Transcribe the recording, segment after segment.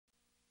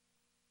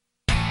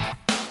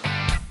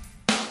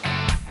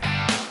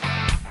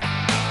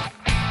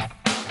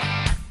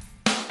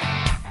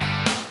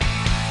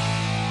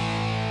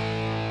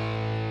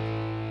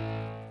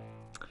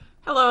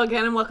Hello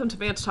again and welcome to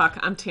Manch Talk.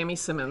 I'm Tammy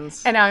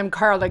Simmons. And I'm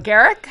Carla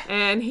Garrick.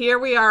 And here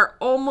we are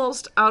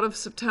almost out of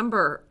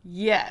September.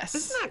 Yes.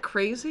 Isn't that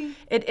crazy?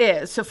 It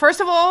is. So first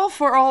of all,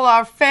 for all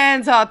our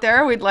fans out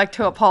there, we'd like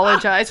to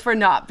apologize for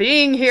not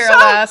being here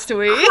last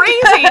week.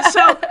 Crazy.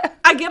 So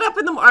I get up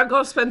in the morning, I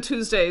go spend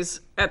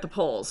Tuesdays at the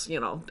polls,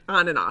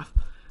 on and off.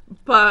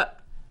 But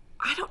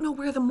I don't know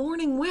where the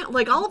morning went.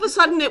 Like all of a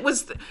sudden it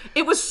was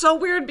so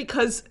weird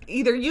because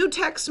either you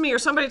text me or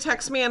somebody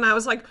texted me and I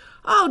was like,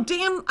 oh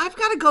damn, I've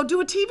got to go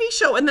do a TV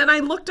show. And then I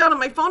looked down at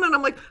my phone and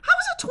I'm like, how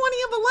is it 20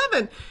 of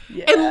 11?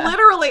 Yeah. And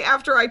literally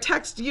after I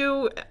text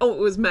you, it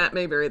was Matt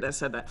Mayberry that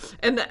said that.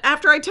 And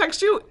after I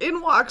text you,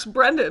 in walks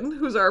Brendan,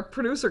 who's our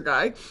producer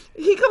guy.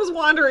 He comes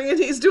wandering and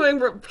he's doing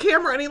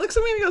camera and he looks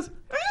at me and he goes,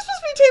 are you supposed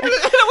to be taping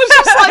it? And it was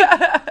just like,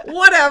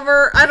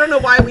 whatever. I don't know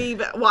why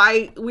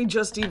we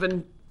just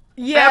even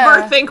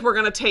ever think we're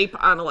going to tape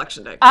on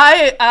Election Day.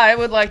 I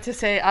would like to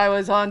say I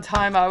was on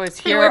time. I was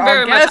here.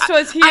 Our guest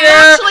was here.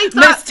 I actually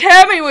thought Miss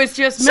Tammy was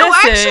just missing. So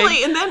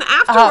actually, and then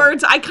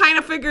afterwards, I kind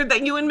of figured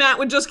that you and Matt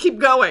would just keep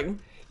going.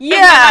 Yeah.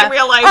 And then I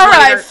realized all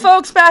later. right,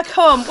 folks back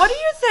home, what do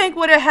you think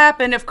would have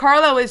happened if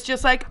Carla was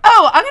just like,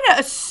 oh, I'm going to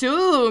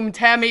assume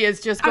Tammy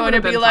is just going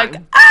to be like,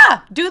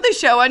 do the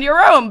show on your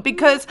own,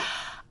 because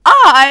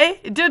I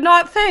did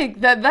not think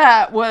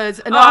that was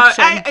an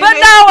option, but now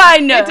I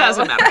know. It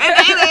doesn't matter.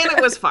 And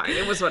it was fine.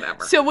 It was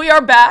whatever. So we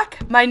are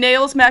back. My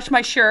nails match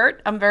my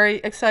shirt. I'm very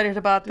excited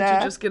about that. Did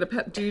you just get a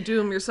pet? Do you do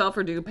them yourself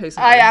or do you pay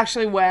somebody? I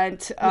actually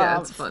went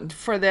it's fun.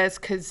 for this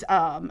because,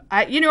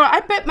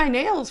 I bit my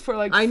nails for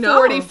like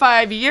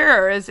 45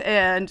 years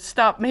and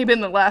stopped maybe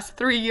in the last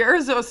 3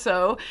 years or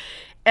so.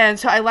 And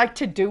so I like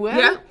to do it.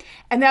 Yeah.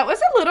 And that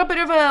was a little bit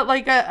of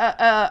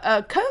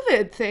a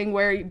COVID thing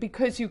where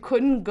because you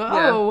couldn't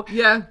go,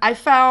 I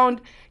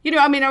found,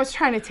 I was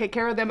trying to take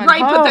care of them at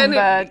home. But then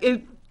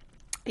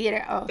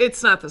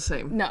it's not the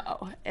same.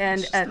 No.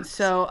 And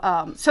so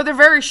they're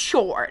very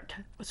short.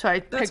 So I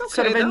picked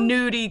sort of a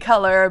nudie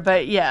color,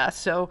 but yeah,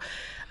 so...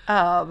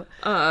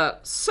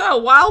 So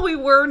while we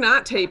were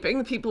not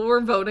taping, people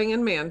were voting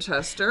in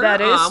Manchester. That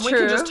is true. We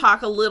can just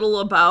talk a little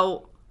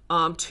about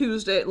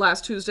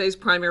last Tuesday's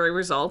primary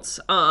results.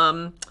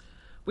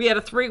 We had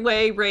a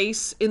three-way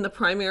race in the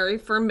primary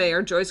for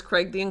mayor: Joyce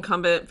Craig, the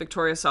incumbent,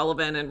 Victoria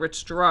Sullivan, and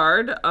Rich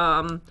Gerard.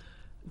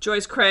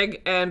 Joyce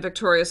Craig and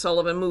Victoria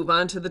Sullivan move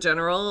on to the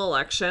general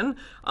election.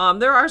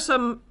 There are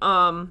some,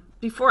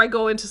 before I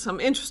go into some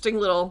interesting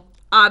little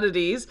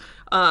oddities,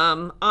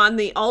 on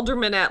the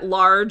alderman at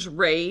large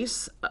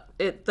race,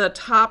 the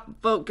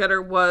top vote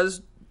getter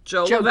was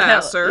Joe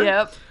Levasseur.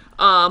 Yep.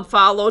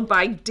 Followed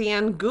by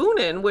Dan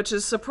Goonan, which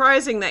is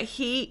surprising that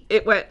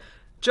it went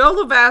Joe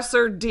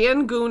Levasseur,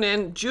 Dan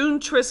Goonan,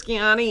 June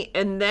Trisciani,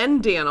 and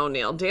then Dan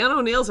O'Neill. Dan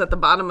O'Neill's at the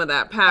bottom of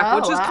that pack,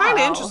 which is kind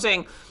of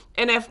interesting.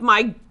 And if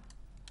I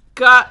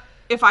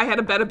had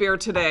a bet a beer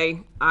today,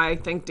 I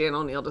think Dan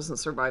O'Neill doesn't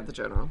survive the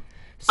general.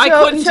 I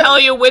couldn't tell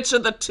you which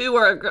two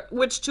are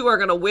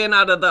going to win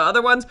out of the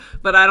other ones,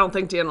 but I don't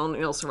think Dan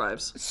O'Neill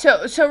survives.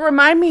 So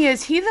remind me,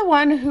 is he the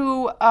one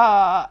who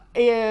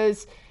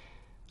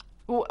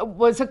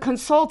was a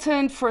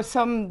consultant for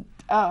some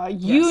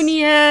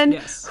union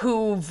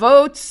who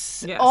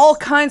votes all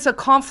kinds of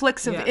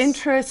conflicts of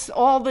interest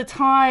all the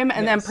time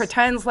and then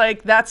pretends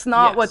like that's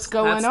not what's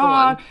going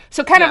on?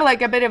 So kind of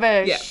like a bit of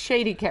a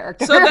shady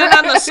character. So then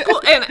on the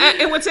school,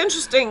 and what's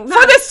interesting...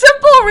 For the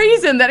simple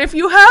reason that if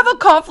you have a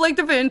conflict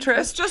of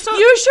interest,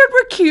 you should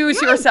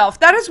recuse yourself.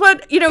 That is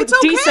what,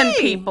 decent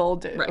people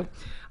do. Right.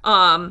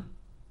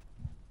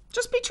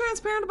 Just be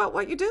transparent about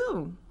what you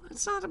do.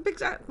 It's not a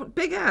big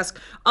ask.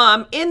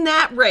 In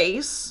that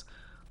race,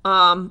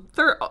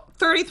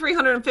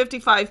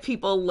 3,355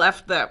 people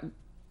left that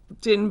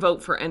didn't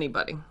vote for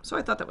anybody. So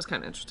I thought that was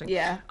kind of interesting.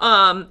 Yeah.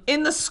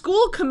 In the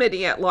school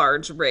committee at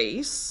large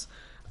race,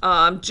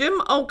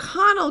 Jim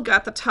O'Connell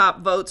got the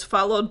top votes,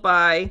 followed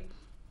by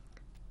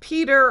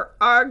Peter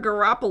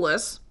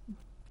Argyropoulos.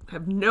 I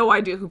have no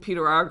idea who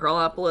Peter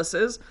Argyropoulos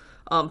is.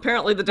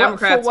 Apparently the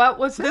Democrats... What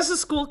was this? This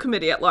is school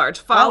committee at large,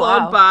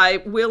 followed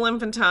by Will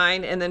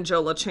Infantine and then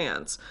Joe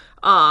LaChance,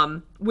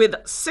 with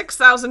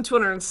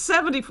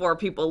 6,274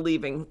 people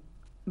leaving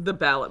the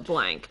ballot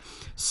blank.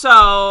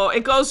 So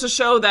it goes to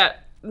show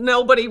that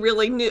nobody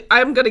really knew.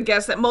 I'm going to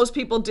guess that most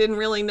people didn't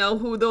really know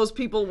who those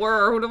people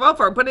were or who to vote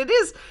for. But it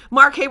is...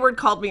 Mark Hayward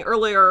called me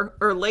earlier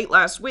or late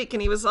last week,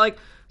 and he was like,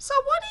 so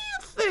what do you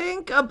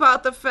think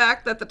about the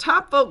fact that the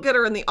top vote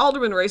getter in the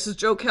alderman race is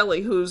Joe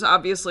Kelly, who's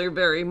obviously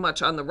very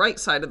much on the right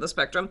side of the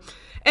spectrum?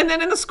 And then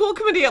in the school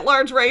committee at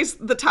large race,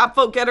 the top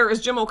vote getter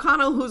is Jim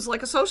O'Connell, who's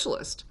like a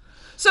socialist.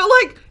 So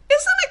isn't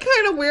it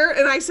kind of weird?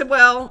 And I said,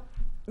 well,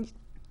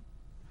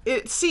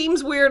 it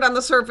seems weird on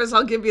the surface,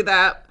 I'll give you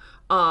that.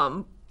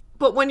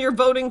 But when you're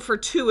voting for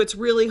two, it's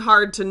really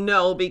hard to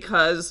know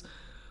because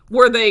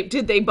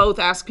did they both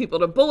ask people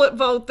to bullet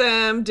vote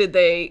them? Did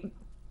they...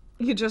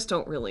 you just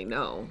don't really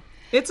know.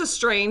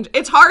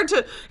 It's hard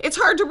to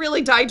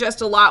really digest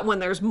a lot when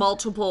there's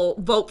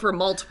vote for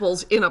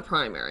multiples in a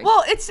primary.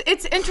 Well, it's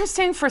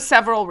interesting for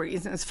several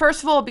reasons.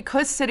 First of all,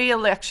 because city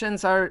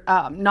elections are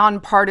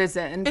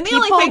nonpartisan. And the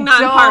only thing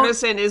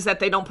nonpartisan is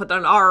that they don't put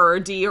an R or a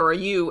D or a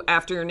U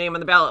after your name on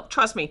the ballot.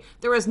 Trust me,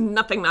 there is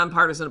nothing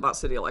nonpartisan about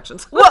city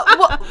elections. Well,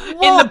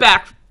 in the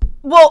back.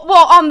 Well,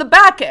 on the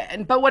back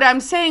end. But what I'm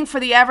saying for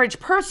the average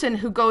person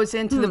who goes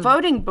into the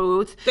voting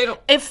booth,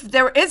 if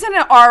there isn't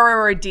an R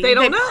or a D,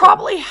 they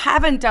probably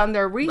haven't done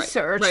their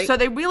research, so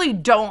they really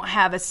don't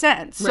have a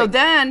sense. So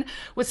then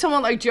with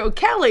someone like Joe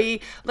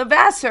Kelly,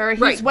 Levasseur,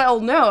 he's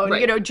well known.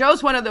 You know,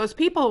 Joe's one of those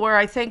people where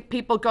I think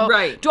people go,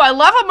 do I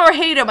love him or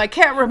hate him? I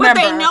can't remember. But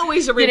they know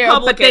he's a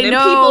Republican, and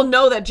people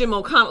know that Jim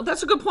O'Connell,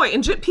 that's a good point,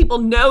 and people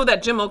know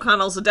that Jim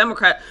O'Connell's a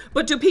Democrat,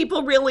 but do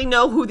people really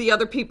know who the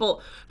other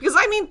people, because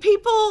I mean,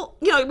 people,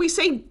 you know, we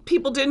say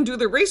people didn't do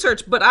their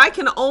research, but I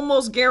can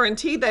almost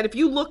guarantee that if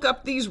you look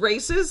up these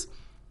races,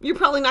 you're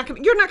not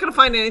going to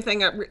find anything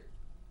that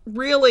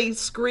really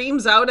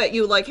screams out at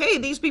you like, hey,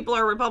 these people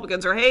are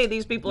Republicans, or hey,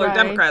 these people are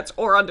Democrats,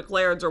 or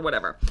undeclareds, or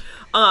whatever.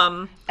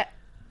 Go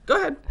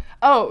ahead.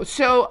 Oh,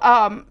 so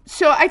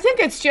I think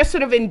it's just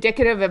sort of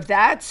indicative of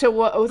that.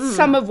 So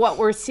some of what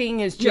we're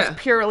seeing is just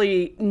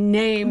purely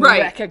name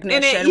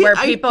recognition, where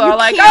people are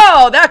like,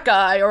 oh, that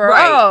guy, or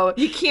oh.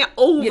 You can't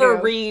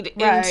overread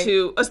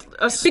into,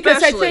 especially.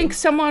 Because I think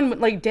someone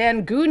like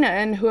Dan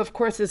Goonan, who of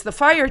course is the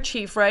fire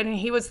chief, right? And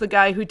he was the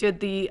guy who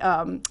did the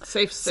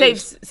safe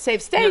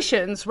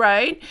stations,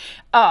 right?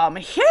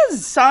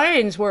 His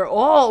signs were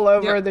all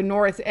over the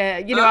north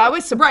end. You know, I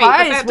was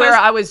surprised where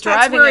I was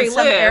driving in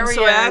some areas.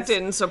 So that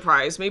didn't surprise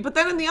me. But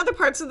then in the other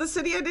parts of the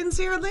city, I didn't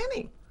see hardly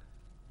any.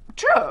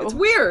 True. It's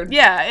weird.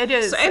 Yeah, it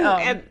is. So,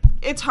 and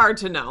it's hard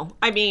to know.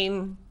 I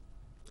mean,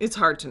 it's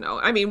hard to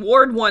know. I mean,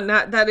 Ward 1,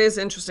 that is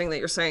interesting that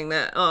you're saying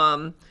that.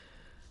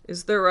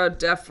 Is there a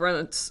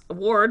difference?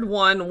 Ward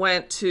 1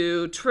 went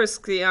to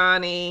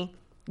Trisciani,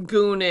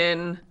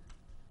 Goonan,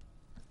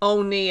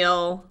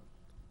 O'Neill.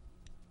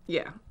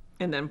 Yeah.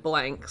 And then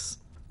blanks.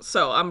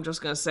 So I'm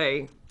just going to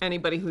say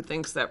anybody who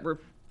thinks that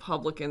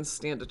Republicans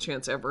stand a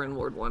chance ever in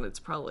Ward 1, it's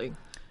probably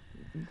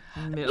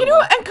minimal. You know,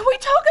 and can we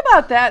talk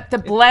about that, the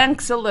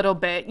blanks a little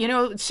bit? You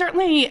know,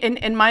 certainly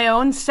in my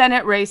own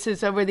Senate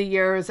races over the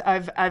years,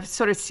 I've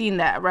sort of seen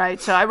that, right?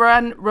 So I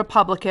run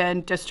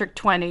Republican, District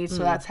 20,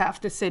 so that's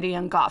half the city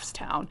in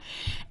Goffstown.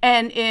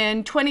 And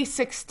in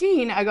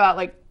 2016, I got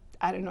like,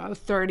 I don't know,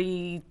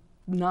 39%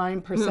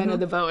 of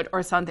the vote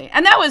or something.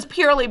 And that was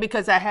purely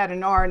because I had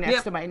an R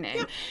next to my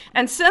name.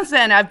 And since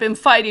then, I've been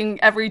fighting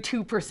every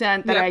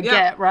 2% that I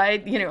get,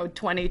 right? You know,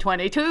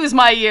 2022 is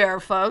my year,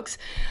 folks.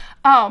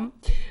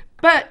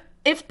 But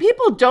if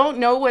people don't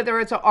know whether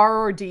it's an R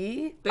or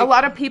D, a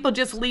lot of people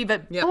just leave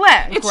it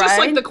blank, It's just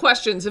like the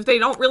questions. If they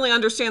don't really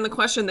understand the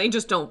question, they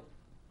just don't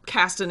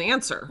cast an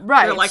answer.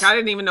 Right. They're like, I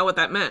didn't even know what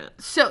that meant.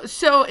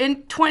 So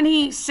in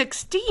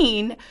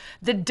 2016,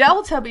 the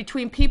delta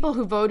between people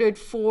who voted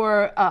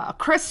for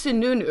Chris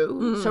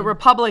Sununu, so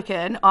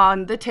Republican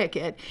on the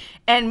ticket,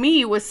 and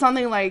me was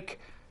something like,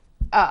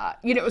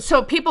 you know,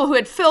 so people who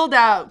had filled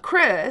out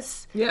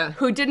Chris,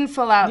 who didn't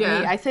fill out me,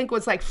 I think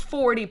was like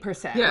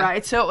 40%,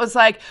 right? So it was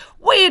like,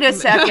 wait a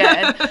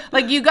second,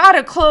 like you got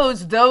to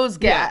close those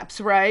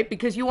gaps, right?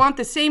 Because you want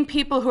the same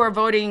people who are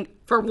voting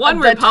for one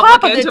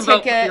Republican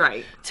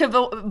to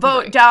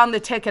vote down the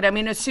ticket. I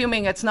mean,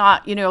 assuming it's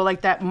not, you know,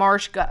 like that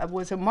Marsh guy.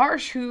 Was it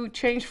Marsh who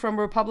changed from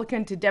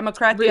Republican to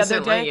Democrat the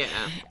other day?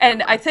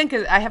 And I think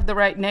I have the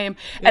right name.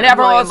 And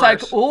everyone was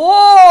like,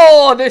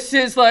 oh, this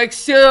is like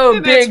so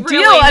big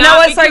deal. And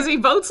I was like, because he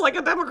votes like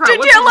a Democrat.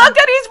 Did you look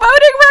at his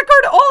voting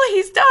record? All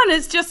he's done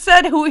is just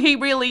said who he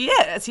really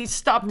is. He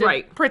stopped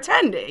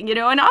pretending, you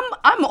know, and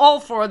I'm all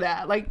for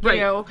that. Like, you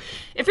know,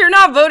 if you're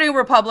not voting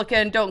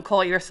Republican, don't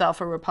call yourself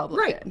a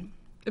Republican.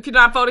 If you're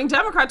not voting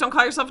Democrat, don't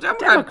call yourself a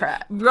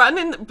Democrat. Run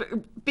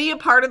and be a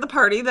part of the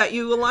party that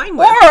you align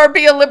with. Or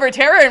be a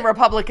libertarian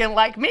Republican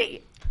like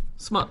me.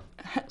 Small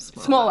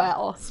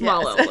L.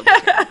 Small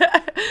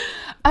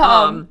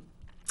L.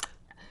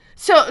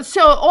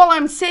 So all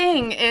I'm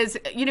saying is,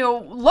 you know,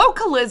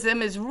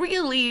 localism is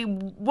really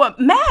what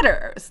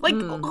matters. Like,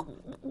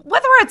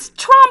 whether it's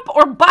Trump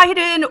or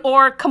Biden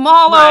or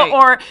Kamala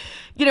or,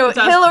 you know,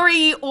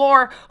 Hillary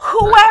or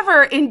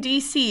whoever in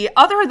D.C.,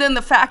 other than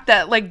the fact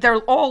that, like, they're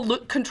all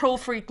control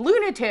freak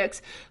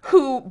lunatics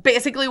who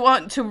basically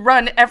want to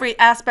run every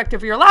aspect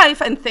of your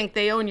life and think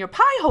they own your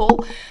pie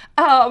hole,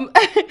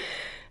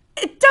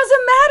 it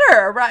doesn't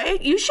matter,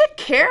 right? You should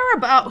care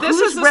about this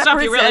who's is the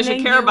stuff you really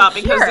should care about,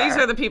 because these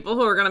are the people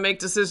who are going to make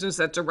decisions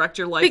that direct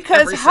your life.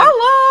 Because we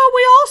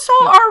also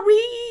are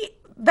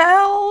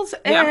revals,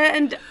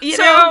 and you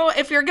know,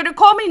 if you're going to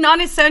call me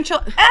non-essential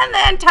and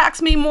then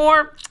tax me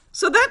more.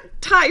 So that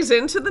ties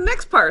into the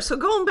next part. So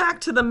going back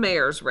to the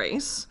mayor's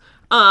race,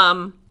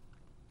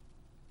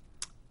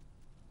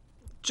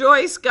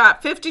 Joyce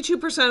got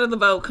 52% of the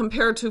vote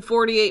compared to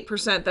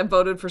 48% that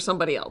voted for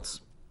somebody else.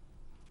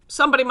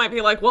 somebody might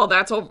be like, well,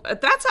 that's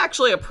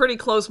actually a pretty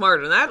close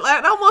margin.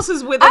 That almost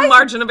is within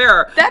margin of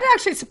error. That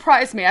actually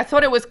surprised me. I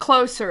thought it was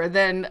closer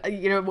than,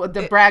 what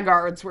the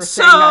braggarts were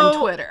saying on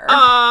Twitter.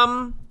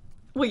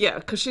 Well, yeah,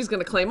 because she's going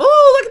to claim,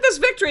 oh, look at this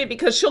victory,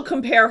 because she'll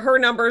compare her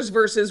numbers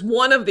versus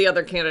one of the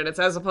other candidates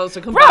as opposed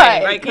to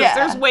combining, right? Because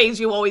there's ways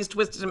you always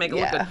twist it to make it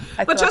look good.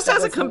 But just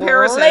as a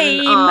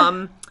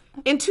comparison,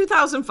 in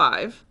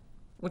 2005,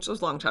 which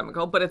was a long time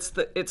ago, but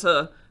it's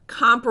a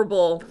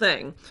comparable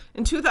thing.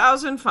 In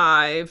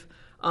 2005,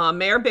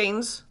 Mayor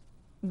Baines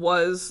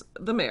was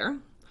the mayor,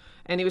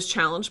 and he was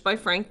challenged by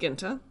Frank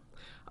Ginta.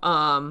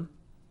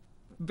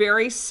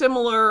 Very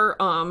similar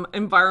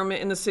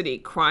environment in the city.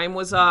 Crime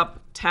was up,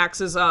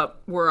 taxes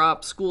were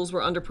up, schools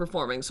were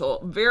underperforming. So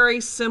very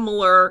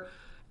similar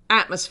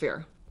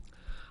atmosphere.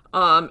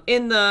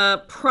 In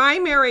the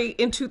primary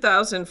in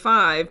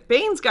 2005,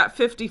 Baines got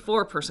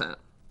 54%.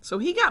 So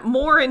he got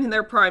more in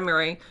their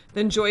primary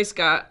than Joyce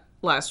got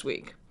last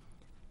week.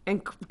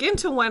 And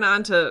Ginta went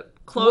on to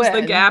close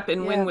the gap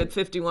and win with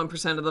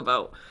 51% of the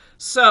vote.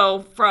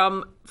 So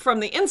from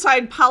the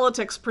inside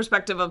politics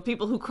perspective of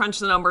people who crunch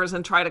the numbers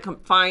and try to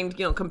find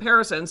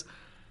comparisons,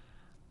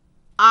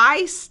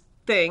 I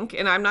think,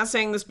 and I'm not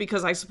saying this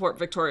because I support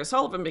Victoria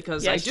Sullivan,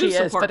 because I do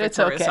support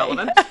Victoria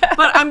Sullivan,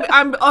 but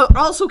I'm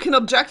also can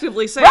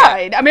objectively say,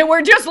 right? I mean,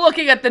 we're just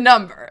looking at the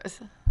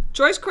numbers.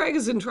 Joyce Craig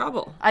is in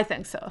trouble. I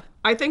think so.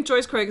 I think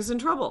Joyce Craig is in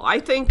trouble. I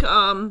think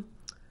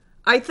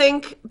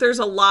there's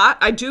a lot.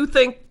 I do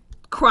think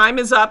crime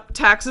is up,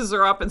 taxes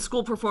are up, and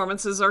school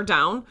performances are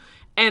down.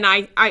 And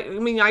I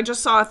mean, I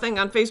just saw a thing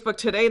on Facebook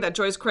today that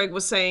Joyce Craig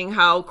was saying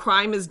how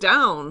crime is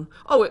down.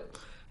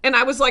 And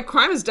I was like,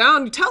 crime is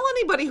down? Tell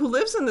anybody who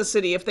lives in the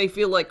city if they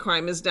feel like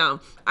crime is down.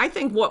 I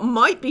think what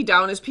might be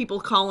down is people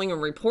calling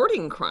and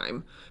reporting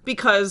crime,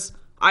 because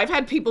I've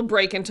had people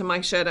break into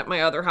my shed at my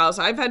other house.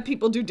 I've had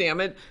people do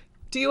damage.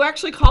 Do you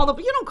actually you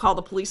don't call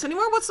the police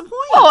anymore? What's the point?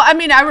 Well, I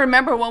mean, I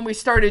remember when we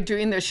started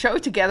doing this show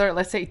together,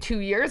 let's say 2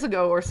 years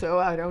ago or so.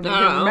 I don't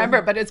even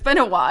remember, but it's been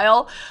a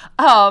while.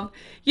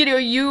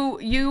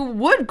 You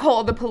would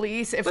call the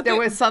police if there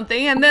was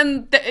something. And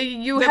then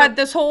you had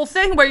this whole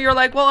thing where you're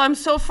like, well, I'm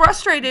so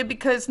frustrated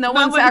because no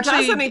one's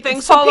actually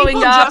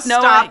following up. So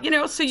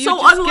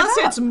unless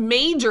it's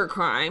major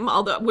crime,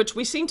 which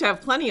we seem to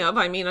have plenty of.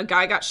 I mean, a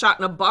guy got shot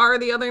in a bar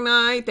the other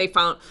night.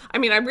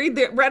 I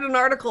read an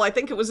article, I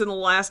think it was in the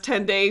last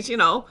 10 days, we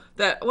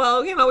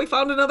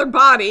found another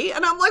body.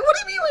 And I'm like, what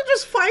do you mean we're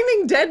just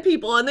finding dead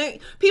people? And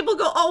people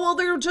go, oh, well,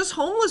 they're just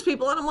homeless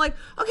people. And I'm like,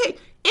 okay,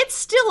 it's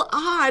still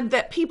odd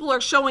that people are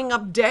showing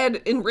up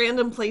dead in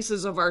random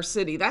places of our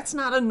city. That's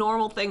not a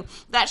normal thing.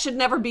 That should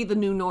never be the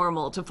new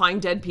normal, to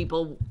find dead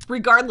people,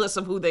 regardless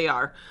of who they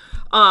are.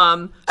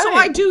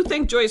 I do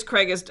think Joyce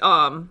Craig is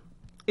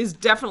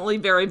definitely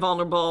very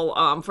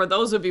vulnerable. For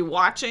those of you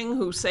watching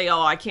who say,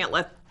 oh, I can't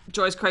let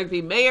Joyce Craig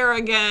be mayor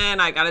again,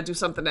 I got to do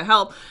something to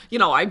help.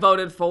 I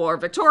voted for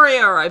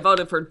Victoria, or I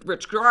voted for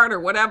Rich Girard, or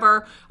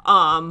whatever.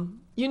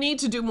 You need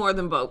to do more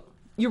than vote.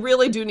 You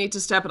really do need to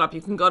step it up.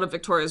 You can go to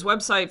Victoria's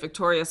website,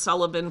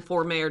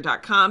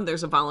 victoriasullivan4mayor.com.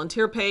 There's a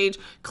volunteer page.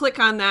 Click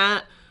on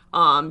that.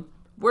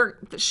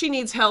 She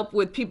needs help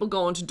with people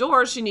going to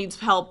doors. She needs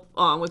help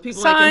with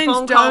people making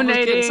phone calls,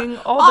 donating,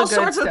 all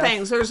sorts of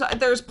things.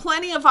 There's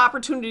plenty of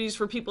opportunities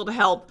for people to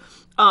help.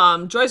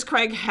 Joyce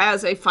Craig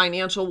has a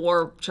financial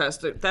war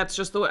chest. That's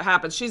just what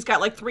happens. She's got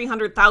like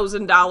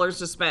 $300,000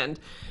 to spend.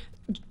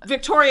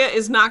 Victoria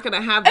is not going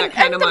to have that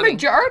kind of money. And the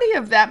majority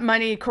of that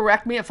money,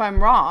 correct me if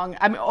I'm wrong,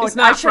 it's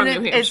not from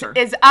New Hampshire.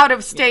 Is out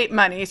of state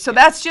money. So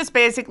that's just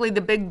basically the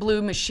big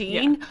blue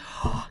machine.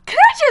 Yeah. Can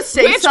I just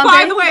say something?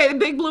 Which, by the way, the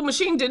big blue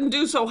machine didn't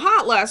do so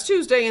hot last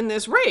Tuesday in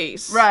this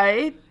race.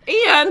 Right.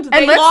 And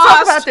they let's lost.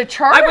 Talk about the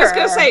charter. I was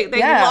going to say they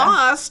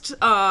lost.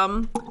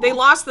 They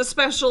lost the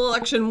special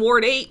election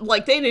Ward 8.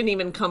 Like, they didn't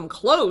even come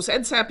close.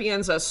 Ed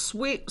Sapienza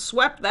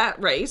swept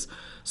that race.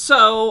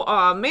 So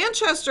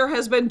Manchester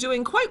has been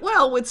doing quite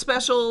well with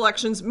special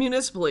elections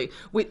municipally.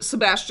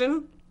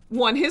 Sebastian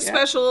won his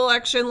special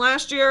election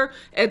last year.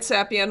 Ed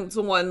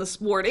Sapienza won the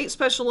Ward 8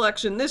 special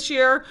election this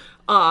year.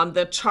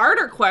 The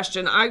charter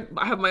question, I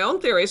have my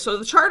own theory. So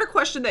the charter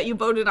question that you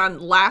voted on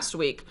last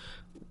week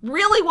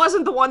really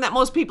wasn't the one that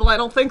most people, I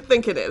don't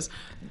think it is.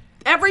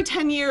 Every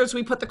 10 years,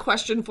 we put the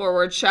question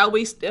forward, shall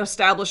we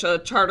establish a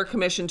charter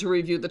commission to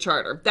review the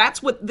charter?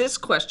 That's what this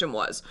question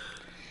was.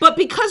 But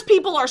because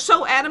people are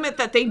so adamant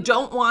that they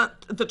don't want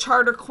the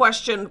charter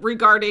question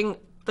regarding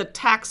the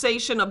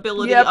taxation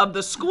ability of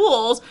the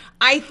schools,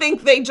 I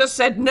think they just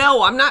said,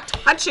 no, I'm not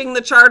touching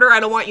the charter.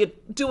 I don't want you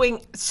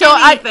doing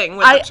anything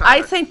with the charter.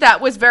 I think that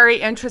was very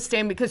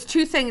interesting because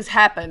two things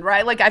happened,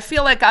 right? Like, I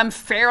feel like I'm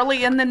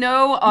fairly in the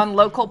know on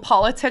local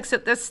politics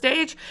at this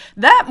stage.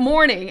 That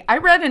morning, I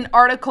read an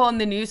article in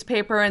the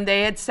newspaper and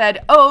they had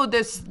said, oh,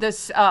 this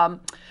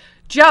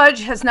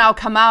judge has now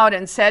come out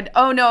and said,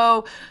 oh,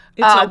 no,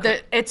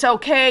 it's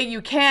okay.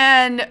 You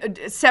can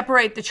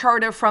separate the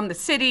charter from the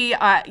city,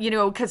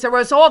 because there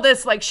was all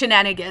this like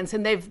shenanigans,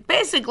 and they've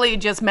basically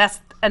just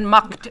messed and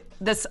mucked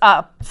this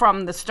up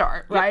from the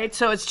start, right? Yep.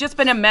 So it's just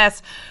been a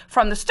mess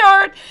from the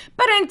start.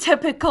 But in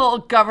typical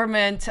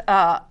government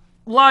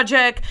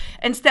logic,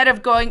 instead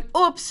of going,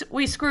 oops,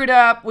 we screwed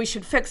up, we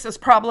should fix this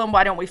problem,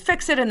 why don't we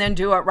fix it and then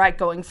do it right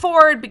going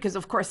forward? Because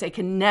of course they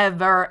can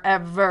never,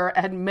 ever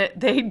admit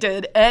they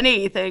did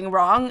anything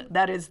wrong.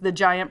 That is the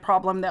giant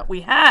problem that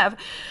we have.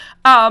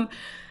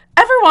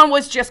 Everyone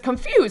was just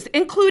confused,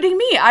 including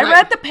me. I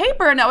read the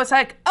paper and I was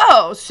like,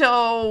 oh,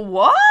 so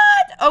what?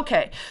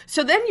 Okay.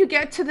 So then you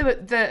get to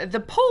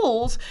the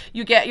polls,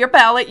 you get your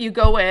ballot, you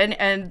go in,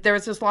 and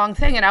there's this long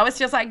thing. And I was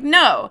just like,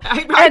 no.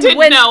 I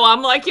didn't know.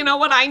 I'm like, you know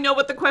what? I know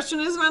what the question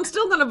is, and I'm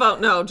still going to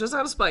vote no, just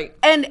out of spite.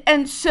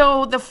 And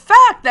so the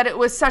fact that it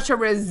was such a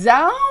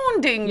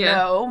resounding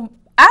no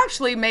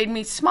actually made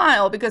me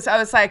smile, because I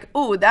was like,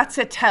 ooh, that's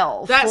a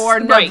tell for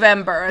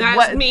November.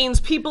 That means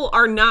people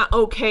are not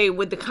okay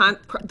with the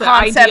concept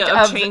idea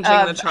of changing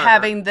the charter.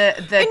 Having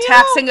the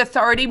taxing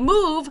authority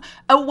move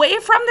away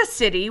from the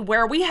city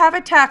where we have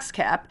a tax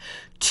cap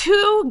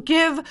to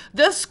give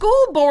the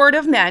school board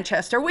of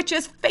Manchester, which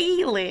is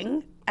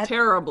failing at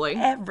terribly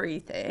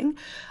everything,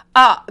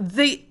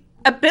 the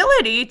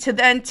ability to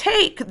then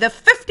take the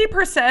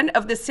 50%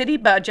 of the city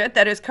budget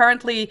that is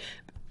currently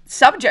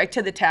subject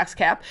to the tax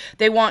cap.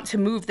 They want to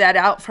move that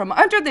out from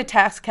under the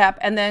tax cap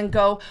and then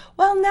go,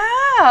 well,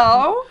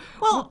 now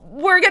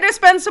we're going to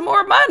spend some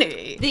more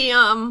money.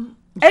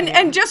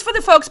 And just for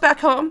the folks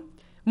back home,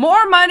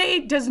 more money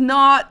does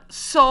not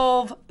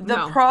solve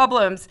the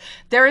problems.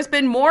 There has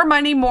been more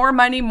money. We're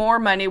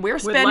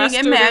spending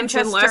in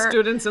Manchester less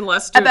students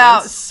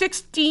about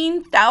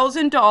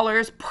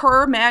 $16,000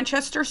 per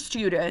Manchester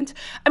student.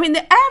 I mean,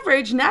 the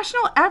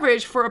national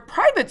average for a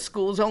private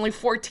school is only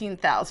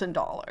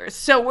 $14,000.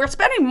 So we're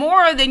spending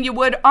more than you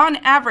would on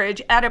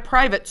average at a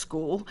private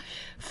school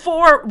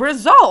for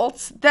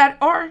results that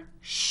are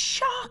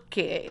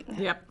shocking.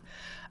 Yep.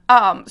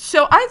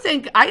 So I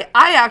think I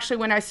actually,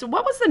 when I said,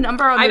 what was the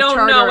number on the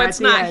charter? I don't know, it's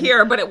not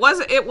here, but it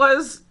was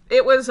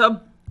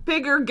a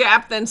bigger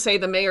gap than, say,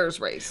 the mayor's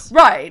race.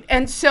 Right.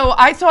 And so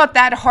I thought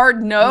that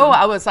hard no,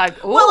 I was like,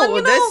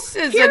 oh, this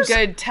is a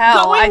good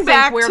tell. I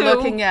think we're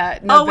looking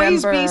at November.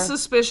 Always be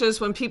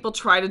suspicious when people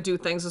try to do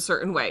things a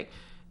certain way.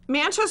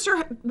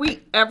 Manchester,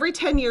 every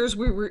 10 years,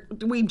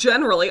 we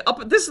generally,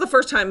 this is the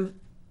first time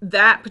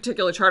that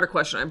particular charter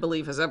question, I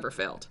believe, has ever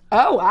failed.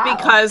 Oh, wow.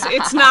 Because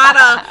it's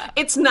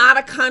not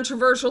a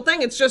controversial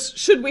thing. It's just,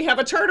 should we have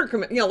a charter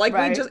committee?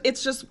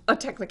 It's just a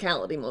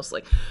technicality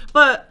mostly.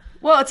 But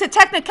it's a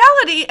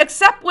technicality,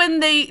 except when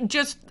they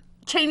just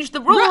change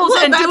the rules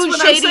and do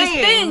shady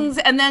things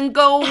and then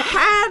go.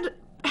 Had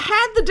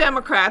the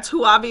Democrats,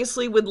 who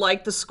obviously would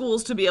like the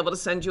schools to be able to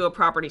send you a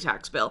property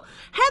tax bill,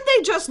 had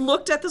they just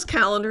looked at this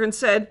calendar and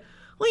said,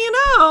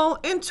 well,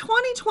 in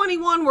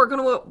 2021 we're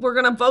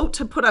gonna vote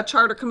to put a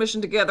charter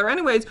commission together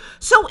anyways.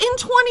 So in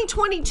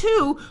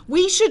 2022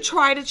 we should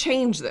try to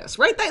change this,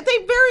 right?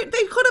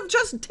 They could have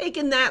just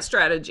taken that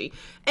strategy,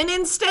 and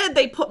instead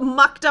they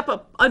mucked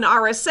up an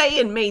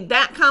RSA and made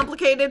that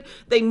complicated.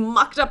 They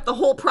mucked up the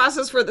whole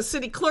process for the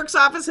city clerk's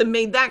office and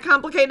made that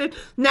complicated.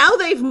 Now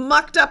they've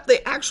mucked up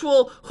the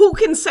actual who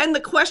can send the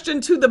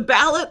question to the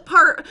ballot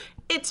part.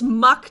 It's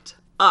mucked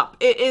up.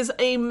 It is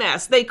a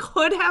mess. They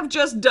could have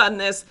just done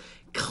this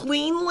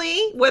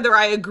cleanly, whether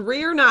I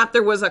agree or not.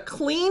 There was a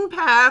clean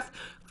path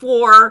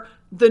for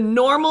the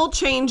normal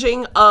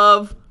changing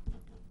of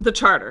the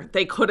charter.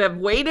 They could have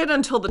waited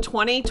until the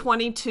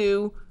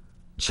 2022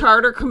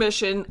 Charter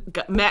Commission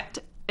met,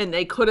 and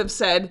they could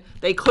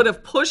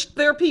have pushed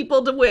their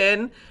people to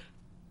win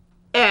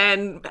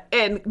and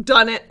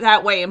done it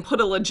that way and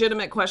put a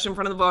legitimate question in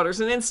front of the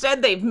voters. And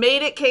instead they've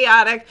made it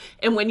chaotic,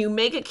 and when you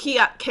make it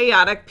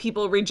chaotic,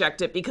 people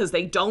reject it because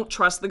they don't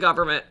trust the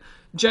government.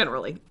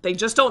 Generally, they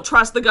just don't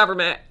trust the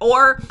government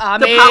or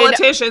the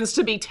politicians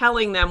to be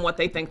telling them what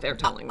they think they're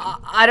telling them.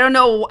 I don't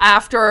know,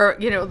 after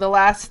the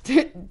last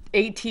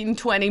 18,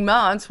 20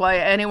 months, why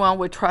anyone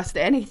would trust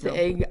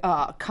anything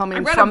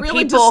coming from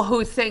people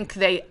who think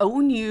they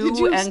own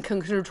you and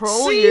can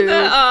control you.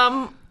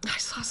 I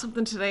saw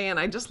something today, and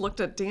I just looked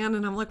at Dan,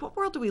 and I'm like, what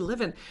world do we live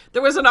in?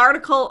 There was an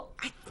article,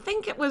 I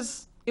think it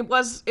was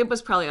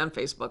probably on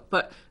Facebook,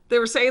 but they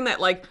were saying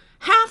that like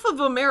half of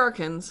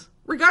Americans,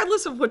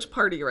 regardless of which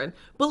party you're in,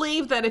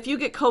 believe that if you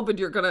get COVID,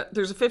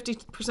 there's a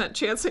 50%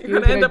 chance that you're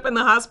going to end up in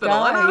the hospital.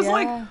 And I was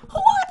like, who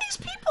are these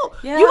people?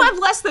 Yeah. You have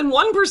less than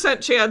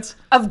 1% chance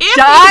of if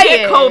dying. You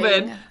get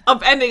COVID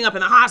of ending up in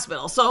the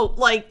hospital. So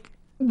like,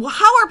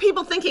 how are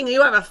people thinking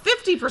you have a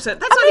 50%?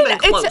 That's not even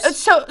close.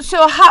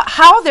 So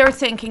how they're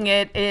thinking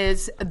it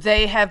is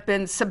they have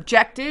been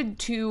subjected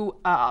to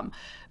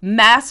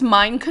mass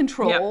mind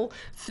control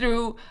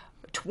through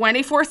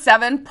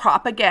 24/7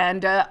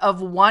 propaganda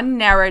of one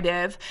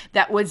narrative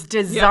that was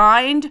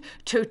designed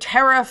to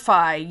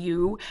terrify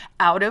you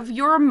out of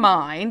your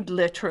mind,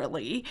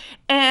 literally.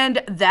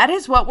 And that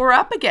is what we're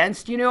up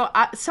against.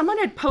 Someone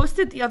had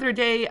posted the other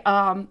day,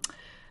 I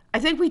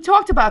think we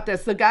talked about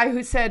this, the guy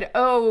who said,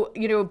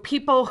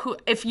 people who,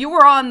 if you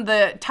were on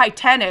the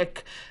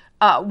Titanic,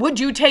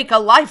 would you take a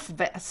life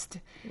vest?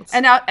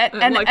 And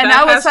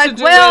I was like,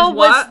 well,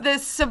 was the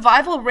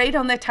survival rate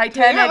on the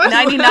Titanic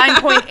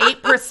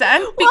 99.8%?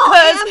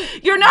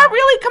 Because you're not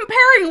really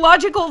comparing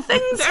logical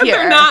things here.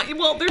 They're not.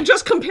 Well, they're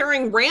just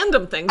comparing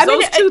random things.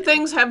 Those two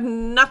things have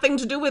nothing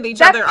to do with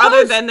each other,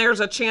 other than there's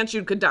a chance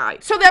you could die.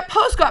 So that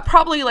post got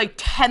probably like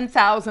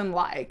 10,000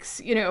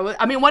 likes. You know,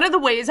 I mean, one of the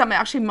ways I'm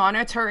actually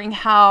monitoring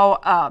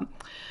how,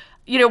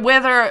 you know,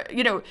 whether,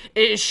 you know,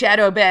 is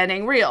shadow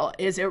banning real?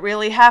 Is it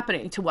really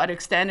happening? To what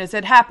extent is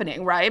it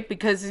happening, right?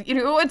 Because, you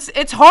know,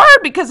 it's hard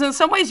because in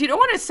some ways you don't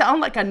want to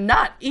sound like a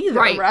nut either,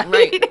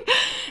 right?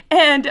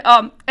 And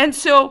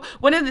so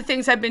one of the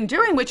things I've been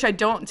doing, which I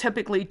don't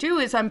typically do,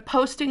 is I'm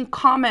posting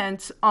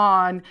comments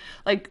on,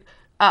 like,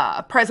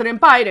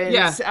 President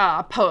Biden's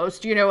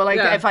post, you know, like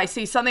if I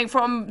see something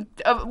from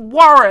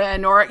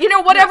Warren or, you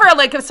know, whatever,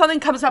 like if something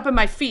comes up in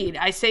my feed,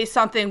 I say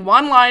something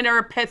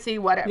one-liner, pithy,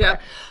 whatever.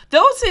 Yeah.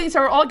 Those things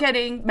are all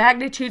getting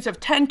magnitudes of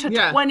 10 to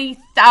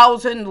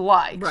 20,000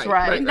 likes,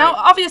 right? Now,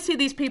 obviously,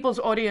 these people's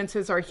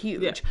audiences are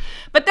huge. Yeah.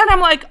 But then I'm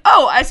like,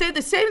 oh, I say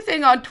the same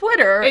thing on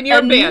Twitter and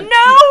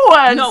no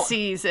one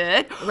sees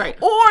it. Right.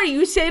 Or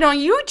you say it on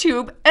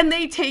YouTube and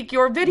they take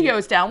your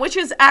videos down, which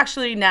is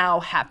actually now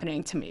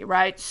happening to me,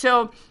 right?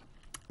 So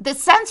the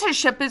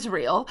censorship is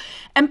real.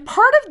 And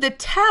part of the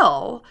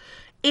tell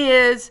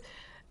is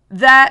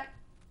that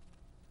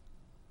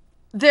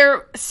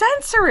they're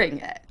censoring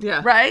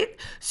it, right?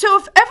 So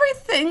if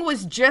everything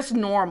was just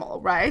normal,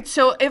 right?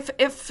 So if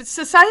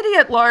society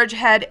at large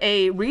had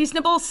a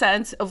reasonable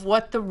sense of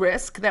what the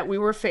risk that we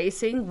were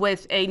facing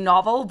with a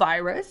novel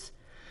virus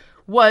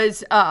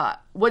was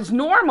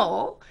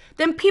normal,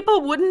 then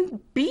people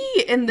wouldn't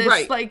be in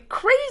this like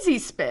crazy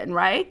spin,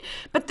 right?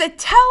 But the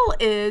tell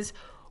is,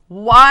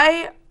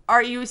 why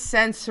are you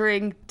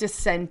censoring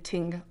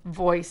dissenting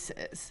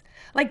voices?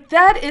 Like,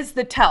 that is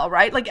the tell,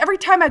 right? Like, every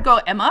time I go,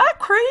 am I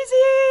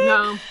crazy?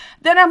 No.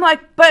 Then I'm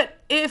like, but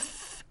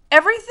if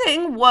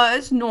everything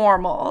was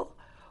normal,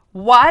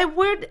 why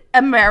would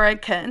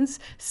Americans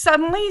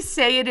suddenly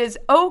say it is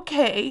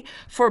okay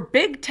for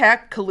big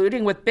tech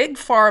colluding with big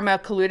pharma,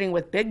 colluding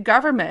with big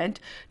government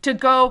to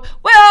go,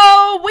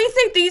 well, we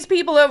think these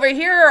people over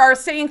here are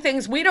saying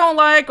things we don't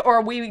like,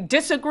 or we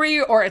disagree,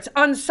 or it's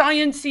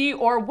unsciency,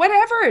 or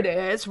whatever it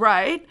is,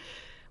 right?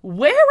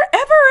 Wherever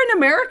in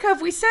America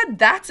have we said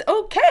that's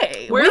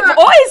okay? We've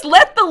always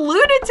let the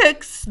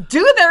lunatics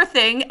do their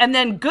thing, and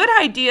then good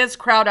ideas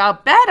crowd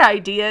out bad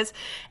ideas,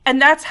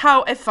 and that's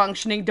how a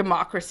functioning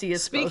democracy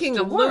is supposed to work. Speaking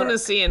of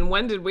lunacy, and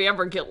when did we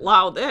ever get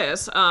allow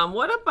this?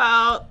 What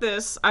about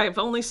this? I've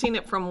only seen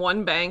it from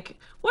one bank.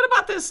 What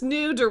about this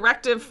new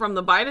directive from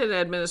the Biden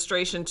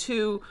administration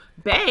to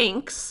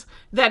banks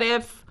that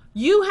if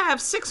you have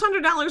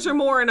 $600 or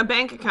more in a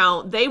bank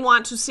account, they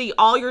want to see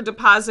all your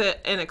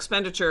deposit and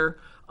expenditure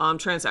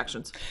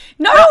transactions?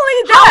 Not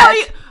only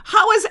that,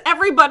 how is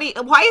everybody,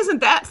 why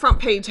isn't that front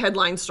page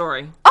headline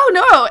story? Oh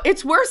no,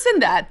 it's worse than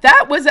that.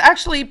 That was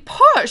actually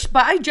pushed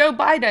by Joe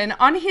Biden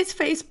on his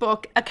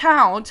Facebook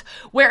account,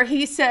 where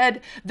he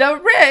said the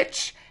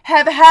rich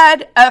have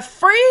had a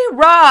free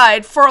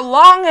ride for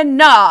long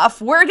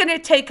enough. We're going to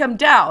take them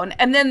down.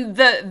 And then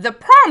the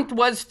prompt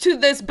was to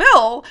this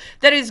bill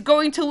that is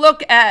going to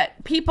look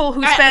at people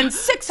who spend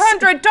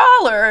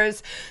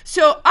 $600.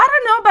 So I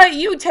don't know about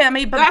you,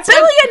 Tammy, but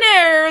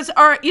billionaires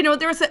are, you know,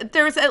 there's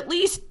at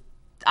least,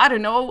 I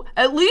don't know,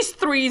 at least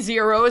 3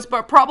 zeros,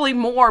 but probably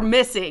more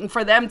missing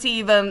for them to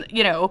even,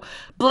 you know,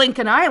 blink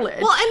an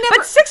eyelid. Well, but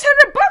 $600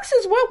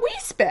 is what we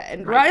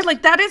spend, right?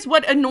 Like, that is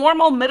what a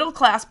normal middle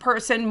class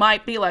person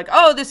might be like,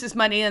 oh, this is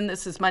money in,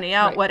 this is money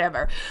out,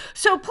 whatever.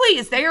 So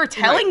please, they are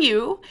telling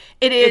you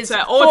it is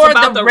for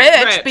the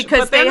rich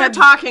because but they're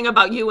talking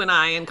about you and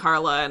I and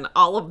Carla and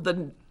all of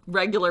the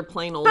regular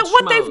plain old But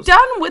what they've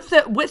done with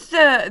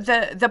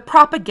the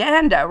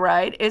propaganda,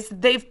 right, is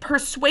they've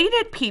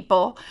persuaded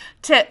people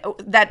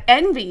that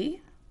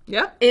envy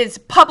is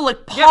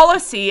public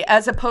policy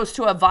as opposed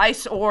to a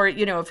vice, or,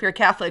 you know, if you're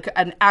Catholic,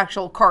 an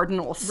actual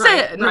cardinal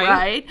sin,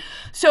 right?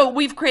 So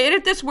we've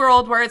created this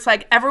world where it's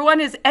like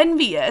everyone is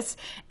envious,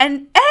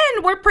 and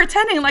we're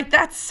pretending like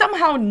that's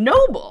somehow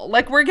noble.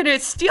 Like, we're going to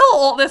steal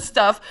all this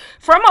stuff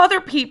from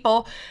other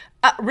people.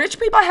 Rich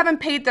people haven't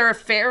paid their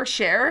fair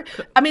share.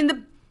 I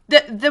mean,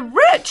 the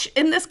rich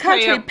in this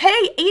country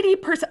pay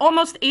 80%,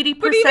 almost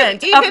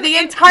 80% of the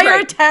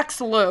entire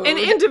tax load. And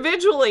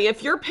individually,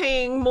 if you're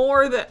paying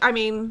more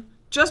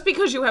just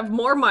because you have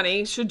more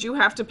money, should you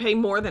have to pay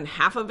more than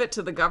half of it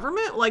to the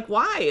government? Like,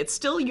 why? It's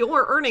still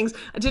your earnings.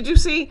 Did you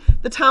see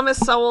the Thomas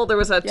Sowell? There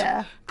was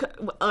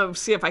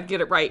see if I can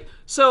get it right.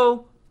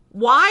 So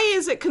why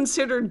is it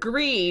considered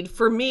greed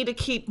for me to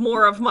keep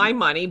more of my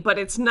money, but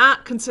it's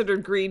not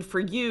considered greed for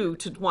you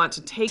to want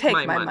to take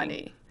my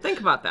money? Think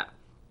about that.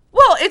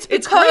 Well, it's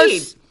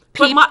because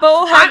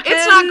people have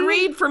It's not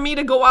greed for me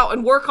to go out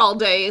and work all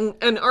day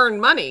and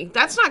earn money.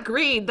 That's not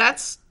greed.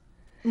 That's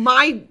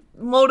my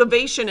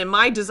motivation and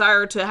my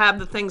desire to have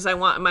the things I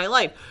want in my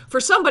life. For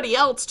somebody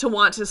else to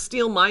want to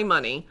steal my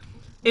money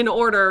in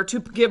order to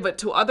give it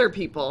to other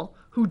people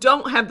who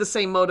don't have the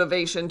same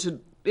motivation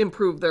to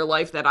improve their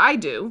life that I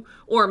do,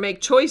 or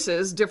make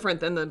choices different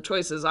than the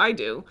choices I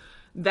do.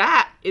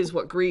 That is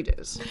what greed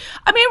is.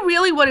 I mean,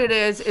 really what it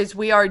is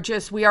we are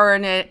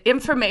in an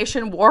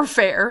information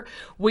warfare.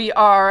 We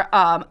are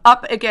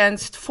up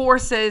against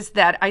forces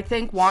that I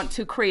think want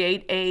to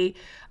create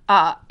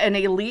an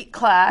elite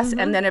class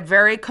and then a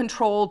very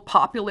controlled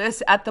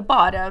populace at the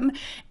bottom.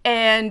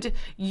 And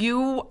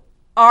we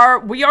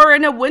are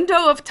in a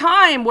window of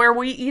time where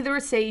we either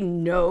say,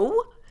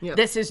 no,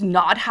 this is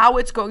not how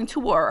it's going to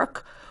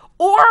work,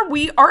 or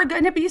we are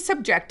going to be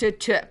subjected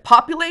to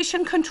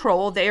population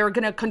control. They are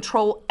going to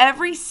control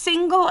every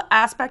single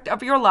aspect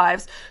of your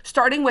lives,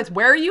 starting with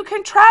where you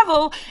can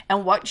travel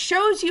and what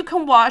shows you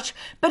can watch,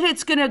 but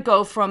it's going to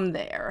go from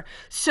there.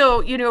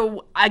 So,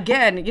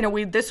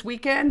 again, this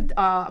weekend,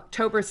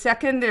 October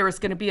 2nd, there is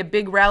going to be a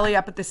big rally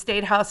up at the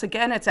State House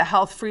again. It's a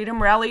health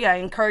freedom rally. I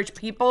encourage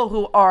people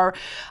who are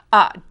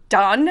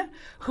done,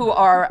 who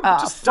are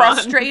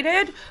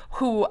frustrated,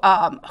 who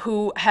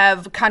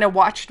have kind of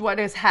watched what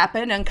has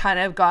happened and kind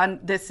of gone,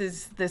 this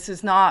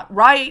is not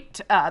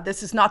right.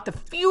 This is not the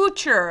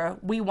future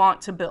we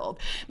want to build.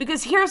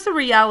 Because here's the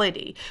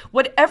reality.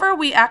 Whatever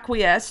we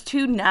acquiesce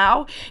to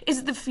now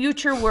is the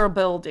future we're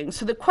building.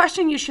 So the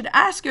question you should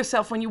ask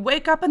yourself when you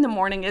wake up in the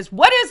morning is,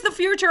 what is the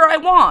future I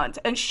want?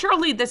 And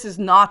surely this is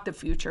not the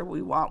future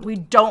we want. We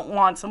don't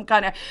want some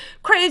kind of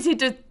crazy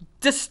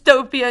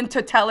dystopian,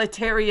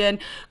 totalitarian,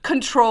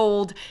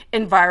 controlled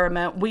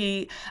environment.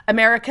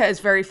 America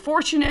is very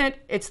fortunate.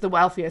 It's the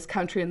wealthiest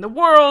country in the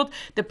world.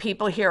 The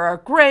people here are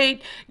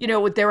great.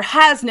 There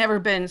has never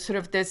been sort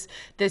of this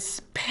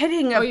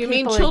pitting of people. Oh, you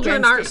mean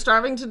children aren't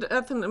starving to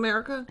death in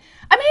America?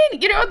 I mean,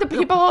 the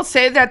people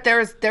say that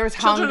there's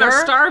children hunger. Children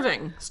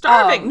are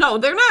starving. No,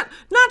 they're not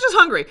just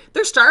hungry.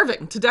 They're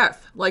starving to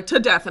death,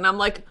 And I'm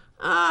like,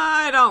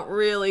 I don't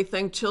really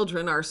think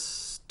children are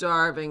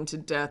starving to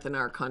death in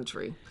our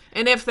country.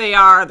 And if they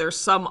are, there's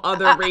some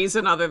other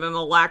reason other than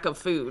the lack of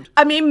food.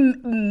 I mean,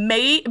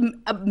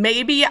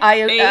 maybe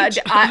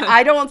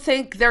I don't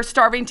think they're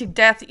starving to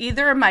death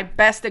either. My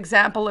best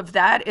example of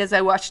that is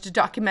I watched a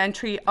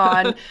documentary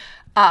on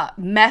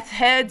meth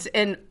heads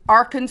in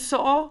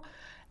Arkansas,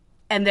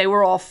 and they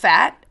were all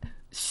fat.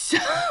 So,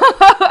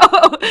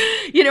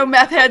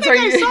 meth heads are.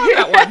 I saw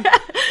that one.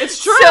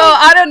 It's true. So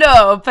I don't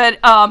know,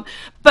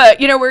 but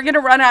we're going to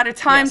run out of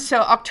time. Yes. So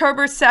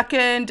October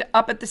 2nd,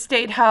 up at the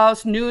State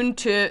House, noon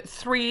to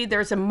 3,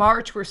 there's a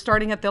march. We're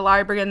starting at the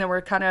library, and then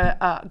we're kind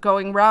of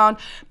going around.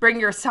 Bring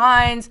your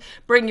signs,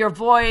 bring your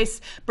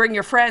voice, bring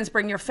your friends,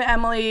 bring your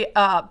family,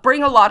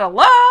 bring a lot of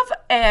love,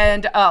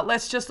 and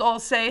let's just all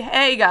say,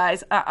 hey,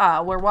 guys,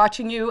 we're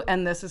watching you,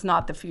 and this is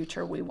not the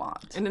future we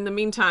want. And in the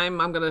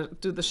meantime, I'm going to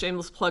do the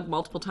shameless plug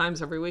multiple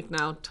times every week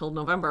now till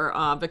November.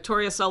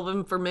 Victoria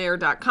Sullivan for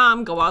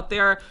Mayor.com. Go out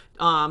there.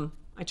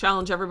 I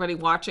challenge everybody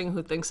watching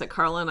who thinks that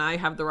Carla and I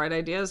have the right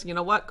ideas. You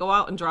know what? Go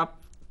out and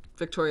drop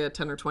Victoria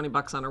 10 or 20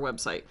 bucks on our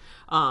website.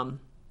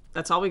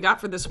 That's all we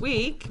got for this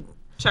week.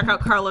 Check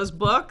out Carla's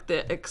book,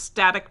 The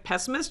Ecstatic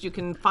Pessimist. You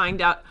can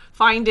find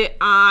it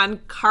on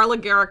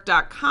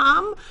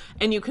carlagarrick.com,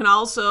 and you can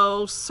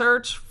also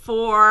search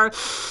for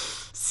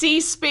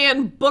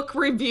C-SPAN book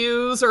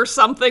reviews or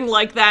something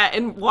like that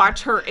and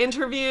watch her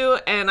interview.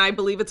 And I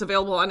believe it's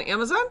available on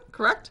Amazon,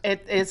 correct?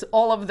 It is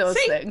all of those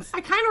things.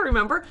 I kind of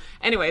remember.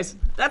 Anyways,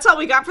 that's all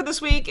we got for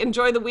this week.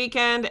 Enjoy the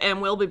weekend,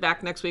 and we'll be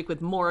back next week with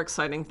more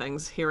exciting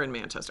things here in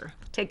Manchester.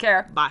 Take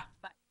care. Bye.